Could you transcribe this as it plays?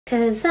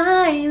'Cause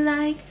I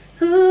like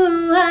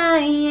who I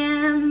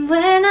am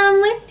when I'm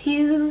with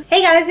you.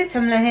 Hey guys, it's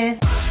Humla here.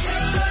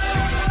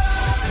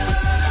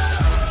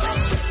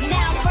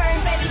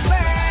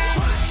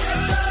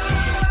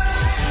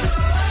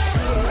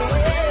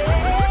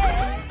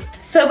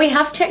 So we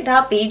have checked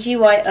out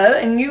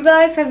BGYO and you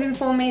guys have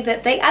informed me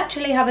that they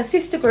actually have a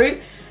sister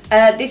group.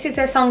 This is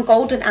their song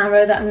Golden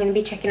Arrow that I'm going to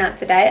be checking out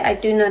today. I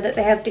do know that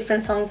they have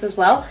different songs as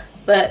well,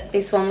 but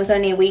this one was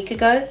only a week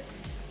ago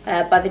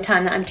by the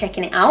time that I'm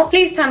checking it out.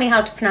 Please tell me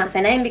how to pronounce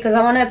their name because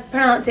I want to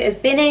pronounce it as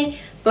Bini,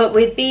 but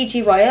with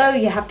BGYO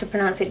you have to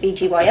pronounce it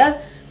BGYO.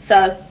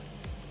 So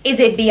is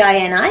it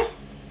B-I-N-I?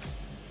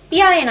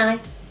 B-I-N-I.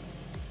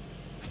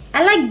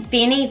 I like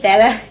Bini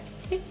better.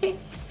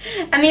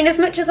 I mean, as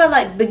much as I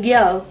like Big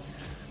Yo,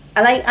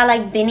 I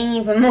like Bini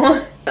even more.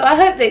 So I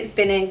hope that it's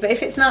Bini, but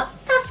if it's not,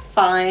 that's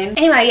fine.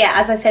 Anyway, yeah,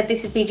 as I said,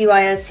 this is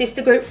BGYO's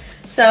sister group,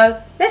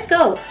 so let's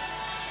go.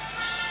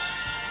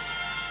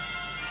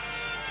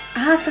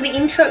 Ah, so the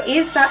intro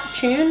is that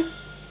tune.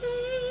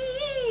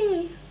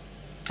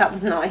 That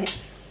was nice.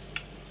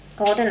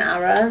 Golden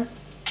Arrow.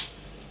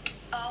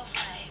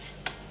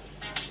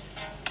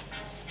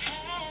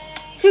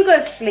 Who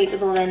goes to sleep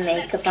with all their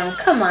makeup on?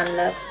 Come on,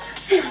 love.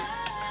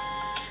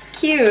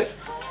 Cute.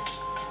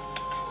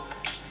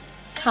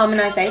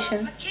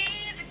 Harmonization.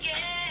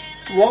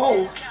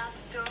 Whoa.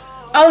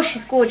 Oh,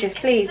 she's gorgeous,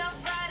 please.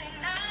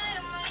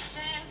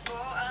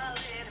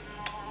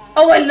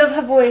 Oh, I love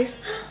her voice.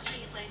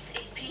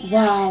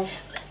 Wow.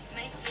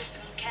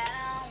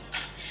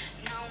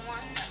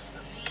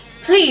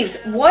 Please,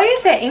 why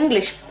is her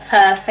English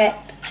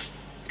perfect?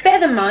 It's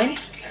better than mine.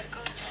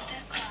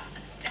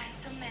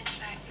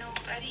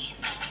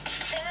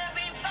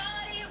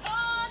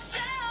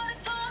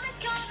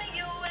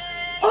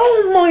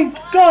 Oh my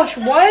gosh,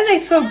 why are they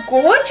so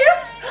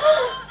gorgeous?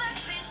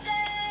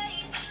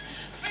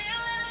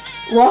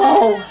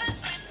 Wow.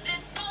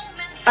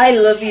 I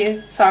love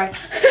you. Sorry.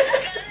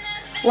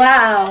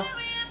 Wow.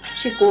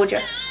 She's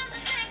gorgeous.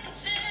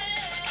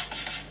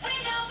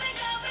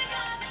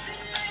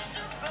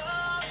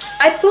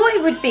 I thought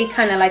it would be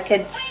kind of like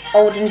an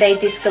olden day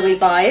disco-y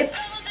vibe.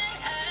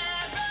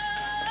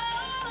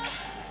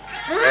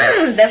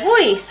 Their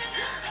voice.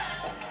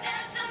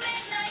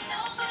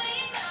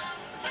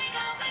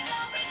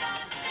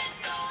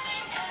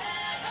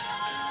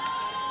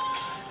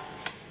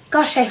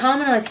 Gosh, they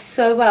harmonise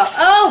so well.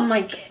 Oh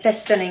my god, they're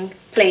stunning.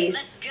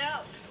 Please.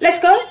 Let's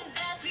go.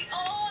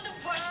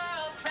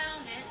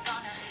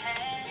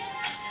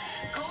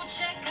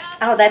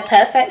 Oh, they're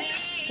perfect.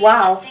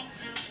 Wow.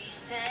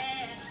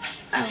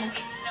 Oh.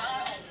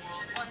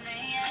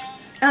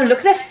 Oh, look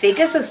at their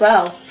figures as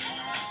well.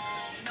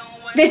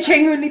 They're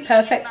genuinely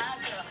perfect.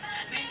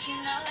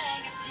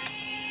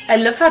 I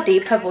love how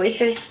deep her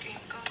voice is.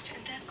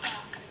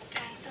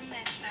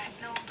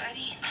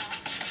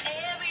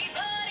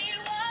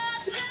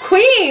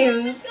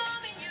 Queens!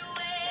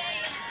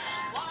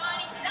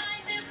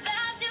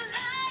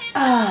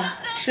 Ah,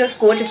 oh, she looks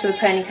gorgeous with a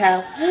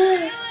ponytail.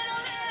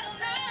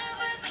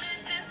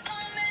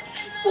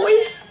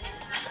 Voice!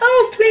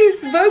 Oh,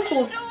 please,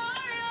 vocals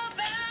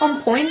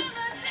on point.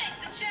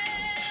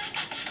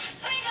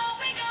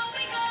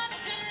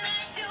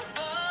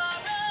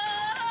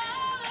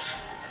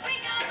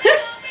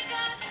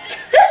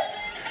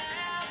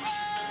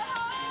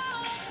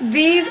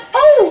 These,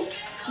 oh,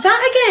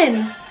 that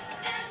again.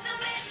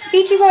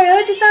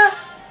 BGYO did that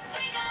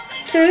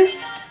too.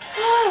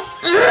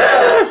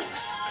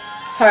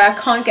 Sorry, I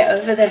can't get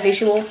over their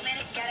visuals.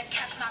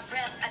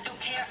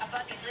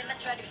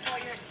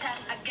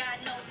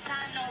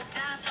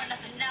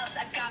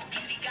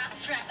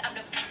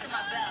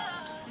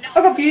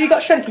 I got beauty,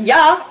 got strength,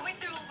 yeah.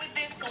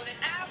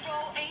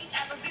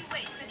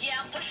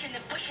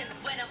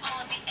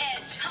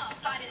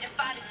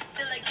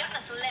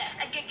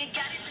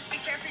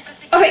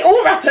 Okay,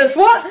 all rappers,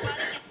 what?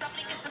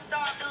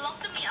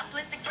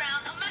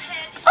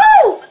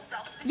 Oh!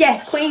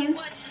 Yeah, Queen.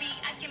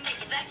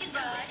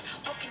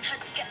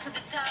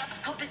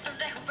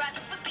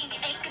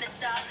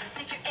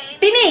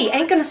 Bini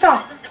ain't gonna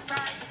stop.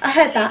 I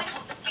heard that.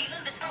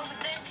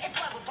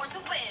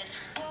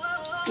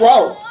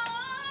 Whoa.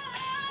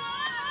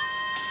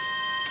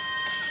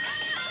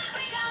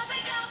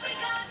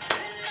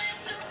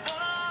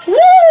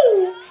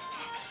 Woo!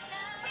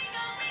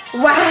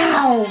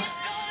 Wow.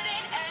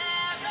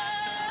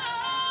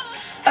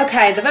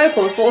 Okay, the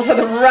vocals, but also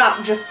the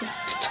rap just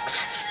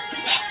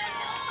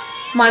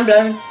mind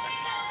blown.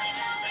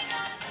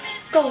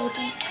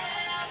 Golden.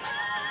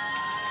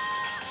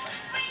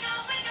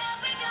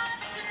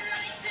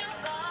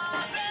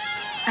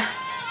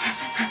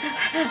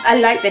 I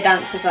like the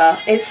dance as well.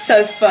 It's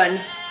so fun.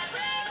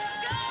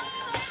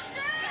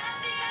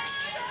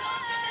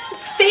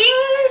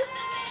 Sing!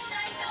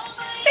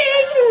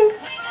 Sing!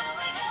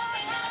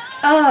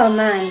 Oh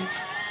man.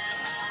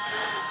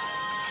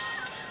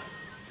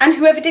 And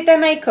whoever did their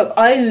makeup,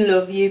 I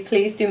love you.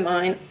 Please do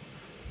mine.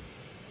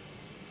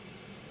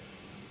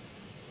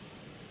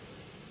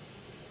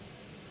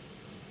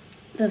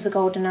 There was a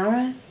golden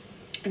arrow,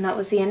 and that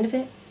was the end of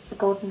it. the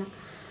golden.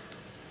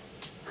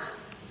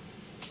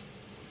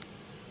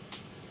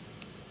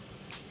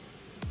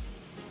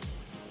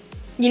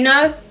 You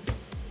know,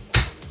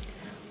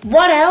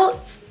 what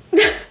else?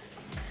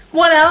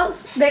 What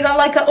else? They got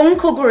like an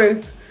uncle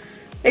group.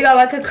 They got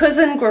like a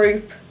cousin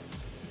group.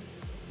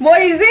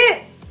 What is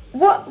it?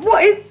 Why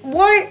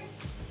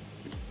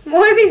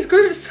are these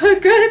groups so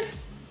good?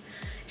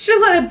 It's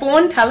just like they're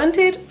born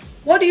talented.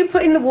 What do you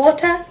put in the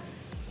water?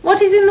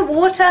 What is in the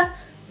water?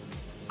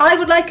 I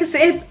would like a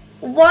sip.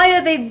 Why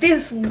are they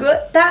this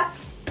good?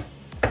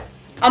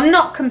 I'm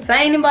not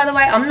complaining, by the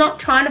way. I'm not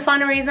trying to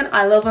find a reason.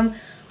 I love them.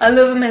 I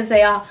love them as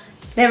they are.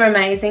 They're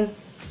amazing.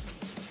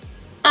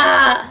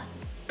 I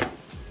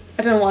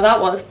don't know what that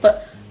was,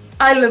 but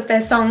I love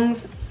their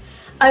songs.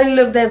 I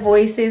love their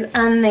voices,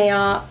 and they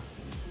are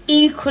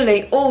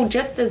equally all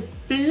just as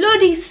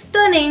bloody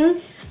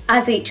stunning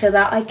as each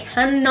other. I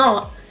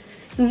cannot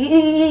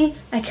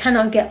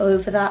get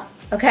over that.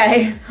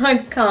 Okay, I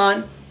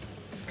can't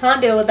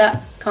deal with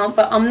that.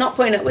 But I'm not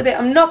putting up with it.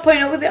 I'm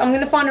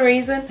gonna find a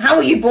reason. How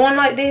were you born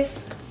like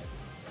this?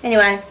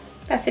 Anyway,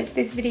 that's it for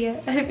this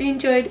video. I hope you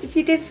enjoyed. If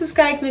you did,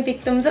 subscribe, give me a big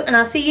thumbs up, and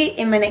I'll see you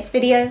in my next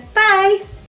video. Bye.